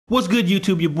What's good,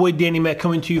 YouTube? Your boy Danny Mac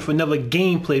coming to you for another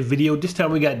gameplay video. This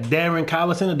time we got Darren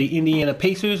Collison of the Indiana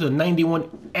Pacers, a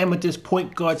 91 Amethyst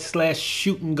point guard slash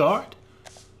shooting guard.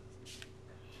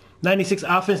 96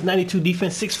 offense, 92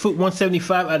 defense, 6 foot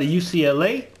 175 out of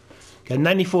UCLA. Got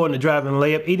 94 on the driving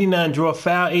layup, 89 draw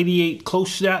foul, 88 close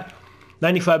shot,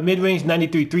 95 mid-range,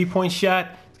 93 three-point shot.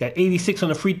 He's got 86 on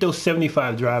the free throw,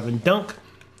 75 driving dunk,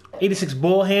 86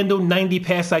 ball handle, 90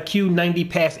 pass IQ, 90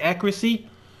 pass accuracy.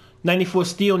 94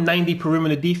 steal, 90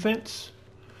 perimeter defense.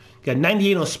 Got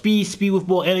 98 on speed with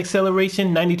ball and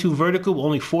acceleration, 92 vertical,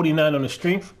 only 49 on the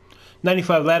strength.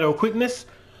 95 lateral quickness,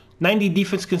 90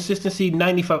 defense consistency,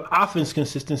 95 offense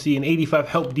consistency, and 85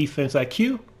 help defense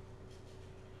IQ.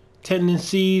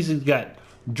 Tendencies, he's got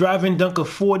driving dunk of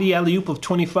 40, alley-oop of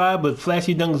 25, but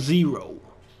flashy dunk 0.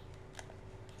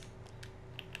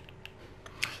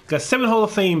 Got 7 Hall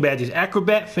of Fame badges: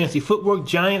 Acrobat, Fancy Footwork,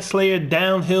 Giant Slayer,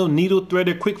 Downhill, Needle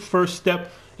Threader, Quick First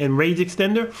Step, and Rage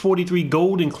Extender. 43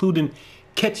 gold, including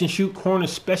Catch and Shoot, Corner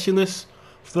Specialist,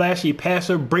 Flashy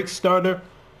Passer, Break Starter,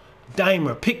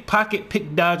 Dimer, Pickpocket,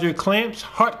 Pick Dodger, Clamps,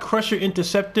 Heart Crusher,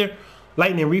 Interceptor,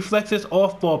 Lightning Reflexes,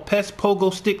 Off-Ball Pest,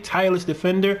 Pogo Stick, Tireless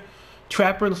Defender,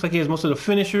 Trapper, looks like he has most of the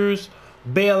finishers,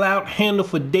 Bailout, Handle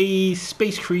for Days,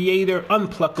 Space Creator,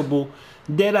 Unpluckable,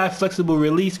 Deadeye Flexible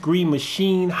Release, Green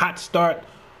Machine, Hot Start,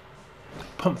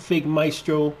 Pump Fake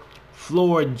Maestro,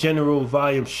 Floor General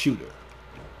Volume Shooter.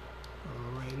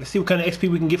 Alright, let's see what kind of XP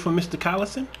we can get from Mr.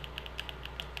 Collison.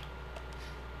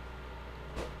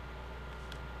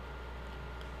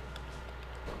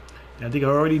 I think I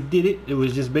already did it. It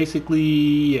was just basically,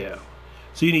 yeah.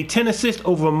 So you need 10 assists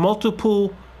over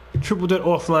multiple triple threat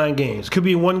offline games. Could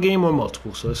be one game or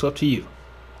multiple, so it's up to you.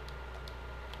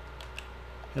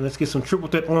 And let's get some triple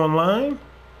threat online.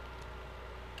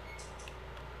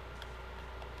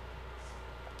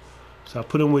 So I'll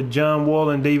put him with John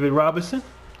Wall and David Robinson,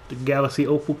 the Galaxy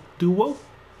Opal duo.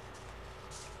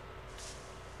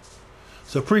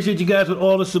 So appreciate you guys with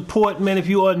all the support, man. If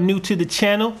you are new to the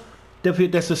channel, definitely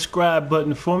hit that subscribe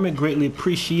button for me. Greatly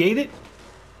appreciate it.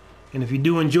 And if you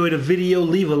do enjoy the video,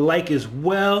 leave a like as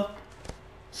well.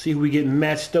 See who we get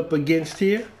matched up against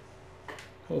here.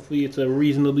 Hopefully it's a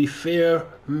reasonably fair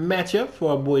matchup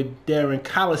for our boy Darren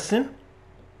Collison.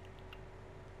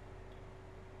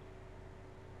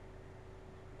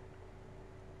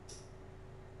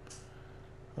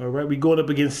 Alright, we're going up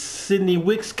against Sidney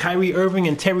Wicks, Kyrie Irving,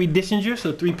 and Terry Dissinger.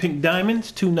 So 3 pink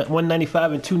diamonds,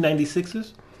 195 and 2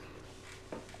 96s.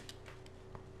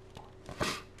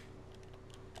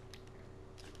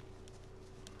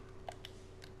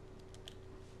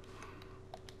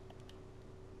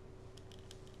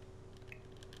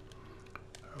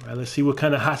 All right, let's see what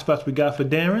kind of hot spots we got for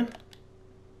Darren.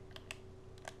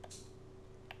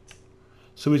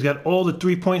 So he's got all the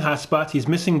 3-point hot spots. He's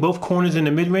missing both corners in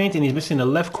the mid-range, and he's missing the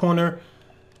left corner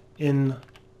in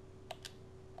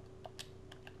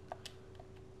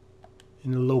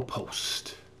the low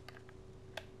post.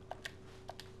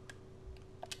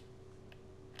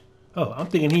 Oh, I'm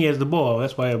thinking he has the ball.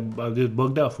 That's why I just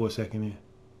bugged out for a second here.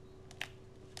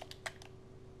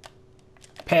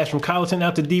 Pass from Collison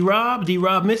out to D-Rob.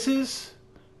 D-Rob misses.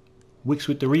 Wicks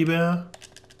with the rebound.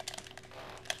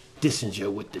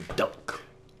 Dissinger with the dunk.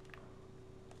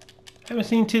 Haven't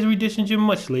seen Tisbury Dissinger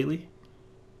much lately.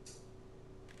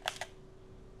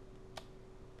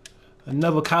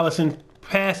 Another Collison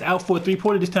pass out for a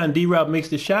 3-pointer. This time D-Rob makes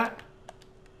the shot.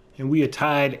 And we are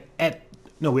tied at...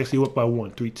 No, we actually up by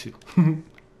 1, 3-2.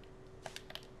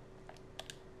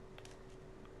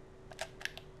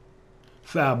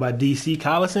 Foul by DC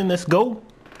Collison. Let's go.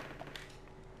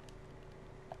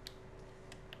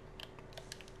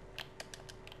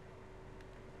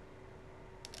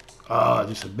 Ah,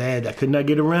 just a bad. I could not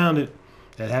get around it.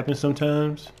 That happens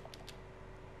sometimes.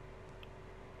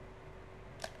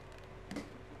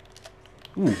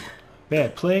 Ooh,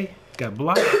 bad play. Got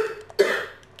blocked.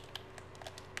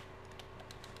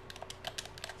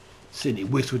 Sidney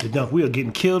Wicks with the dunk. We are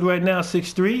getting killed right now.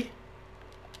 6-3.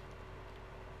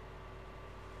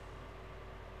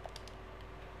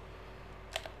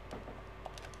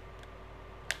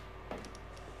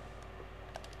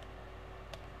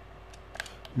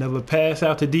 Another pass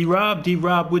out to D-Rob.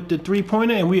 D-Rob with the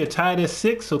 3-pointer, and we are tied at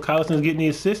 6. So Collison's getting the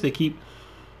assist. They keep,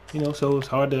 so it's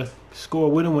hard to score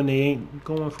with them when they ain't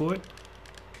going for it.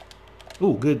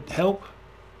 Ooh, good help.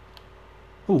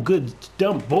 Ooh, good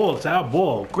dump ball. It's our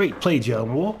ball. Great play,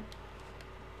 John Wall.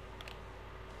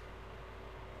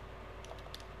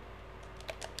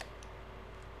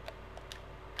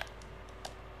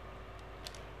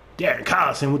 Darren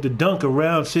Collison with the dunk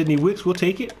around Sidney Wicks. We'll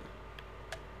take it.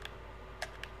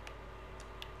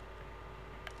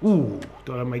 Ooh,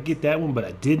 thought I might get that one, but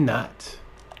I did not.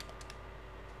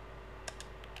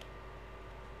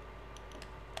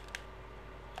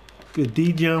 Good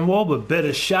D. John Wall, but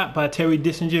better shot by Terry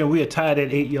Dissinger, and we are tied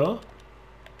at 8, y'all.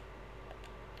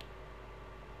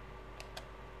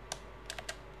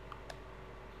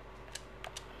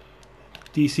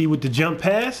 DC with the jump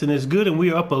pass, and it's good, and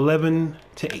we are up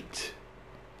 11-8.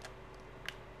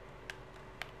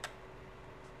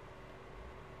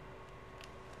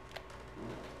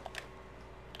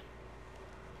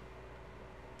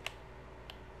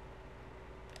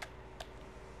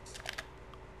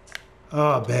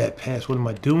 Oh, bad pass. What am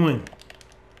I doing?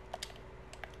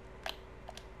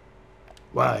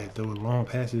 Why? There were long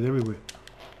passes everywhere.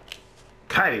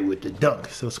 Kyrie with the dunk.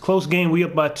 So it's a close game. We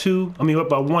up by 2. I mean, we're up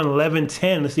by 1,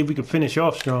 11-10. Let's see if we can finish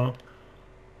off strong.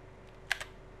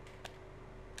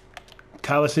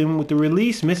 Collison with the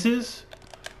release. Misses.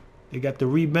 They got the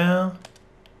rebound.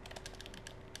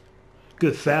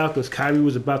 Good foul because Kyrie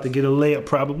was about to get a layup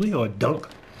probably, or a dunk.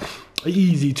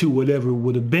 Easy 2, whatever it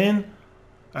would have been.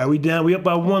 All right, we down. We up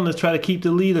by 1. Let's try to keep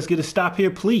the lead. Let's get a stop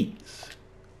here, please.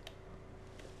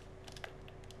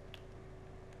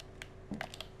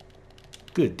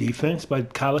 Good defense by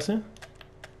Collison.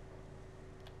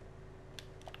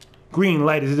 Green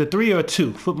light. Is it a 3 or a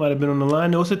 2? Foot might have been on the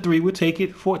line. No, it's a 3. We'll take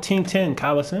it. 14-10,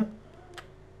 Collison.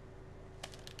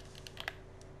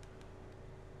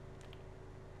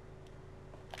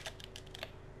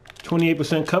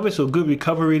 %, cover, so good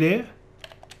recovery there.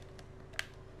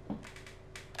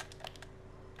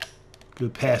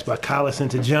 Good pass by Collison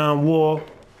to John Wall.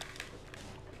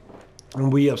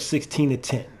 And we up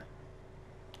 16-10.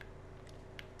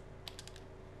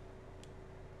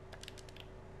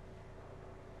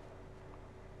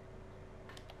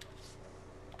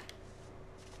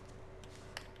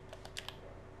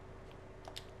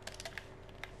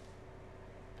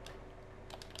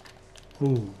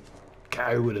 Ooh,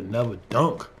 Kyrie with another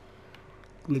dunk.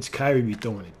 Let's Kyrie be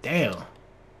throwing it down.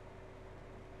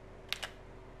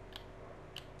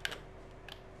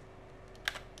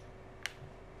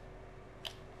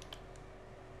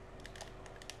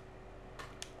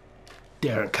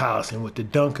 Darren Collison with the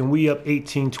dunk, and we up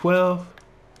 18-12. Ooh,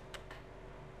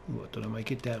 I thought I might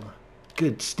get that one.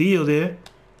 Good steal there.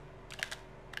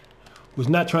 Was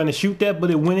not trying to shoot that, but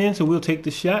it went in, so we'll take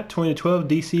the shot. 20-12,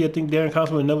 DC, I think Darren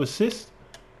Collison with another assist.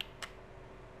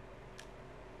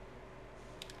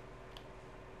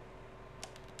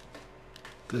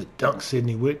 Good dunk,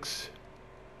 Sidney Wicks.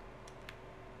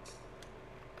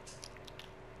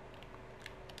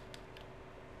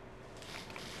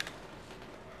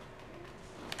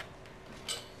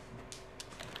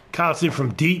 Collison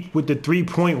from deep with the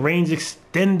three-point range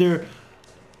extender.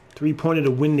 Three-pointer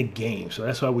to win the game. So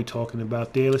that's what we're talking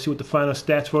about there. Let's see what the final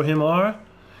stats for him are.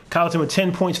 Collison with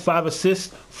 10 points, 5 assists,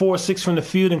 4 or 6 from the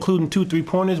field, including 2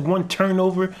 3-pointers, 1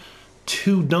 turnover,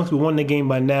 2 dunks. We won the game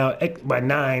by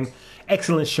 9.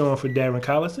 Excellent showing for Darren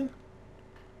Collison.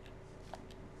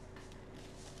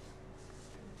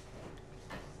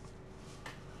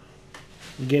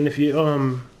 Again, if you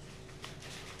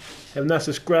have not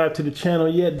subscribed to the channel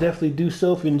yet, definitely do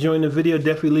so. If you're enjoying the video,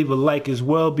 definitely leave a like as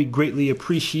well. Be greatly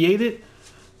appreciated.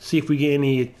 See if we get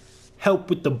any help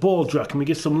with the ball drop. Can we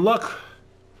get some luck?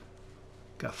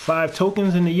 Got 5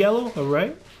 tokens in the yellow. All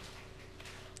right.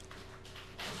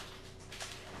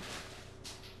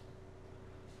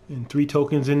 And 3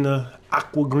 tokens in the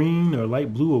aqua green or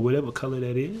light blue or whatever color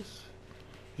that is.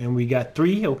 And we got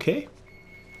 3. Okay.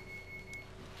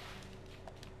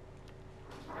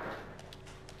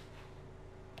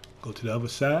 Go to the other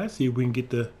side, see if we can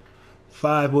get the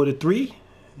 5 or the 3.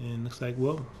 And looks like,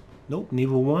 well, nope,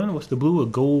 neither one. What's the blue? A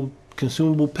gold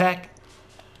consumable pack.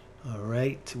 All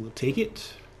right, we'll take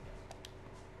it.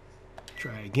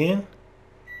 Try again.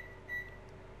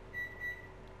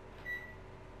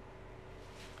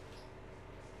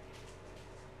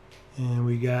 And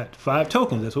we got 5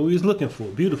 tokens. That's what we was looking for.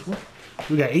 Beautiful.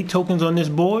 We got 8 tokens on this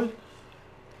board.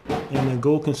 And a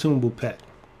gold consumable pack.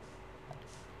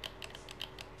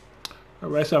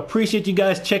 Alright, so I appreciate you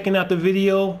guys checking out the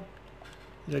video.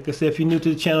 Like I said, if you're new to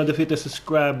the channel, definitely hit the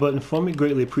subscribe button for me.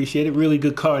 Greatly appreciate it. Really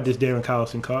good card, this Darren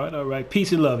Collison card. Alright,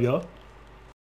 peace and love, y'all.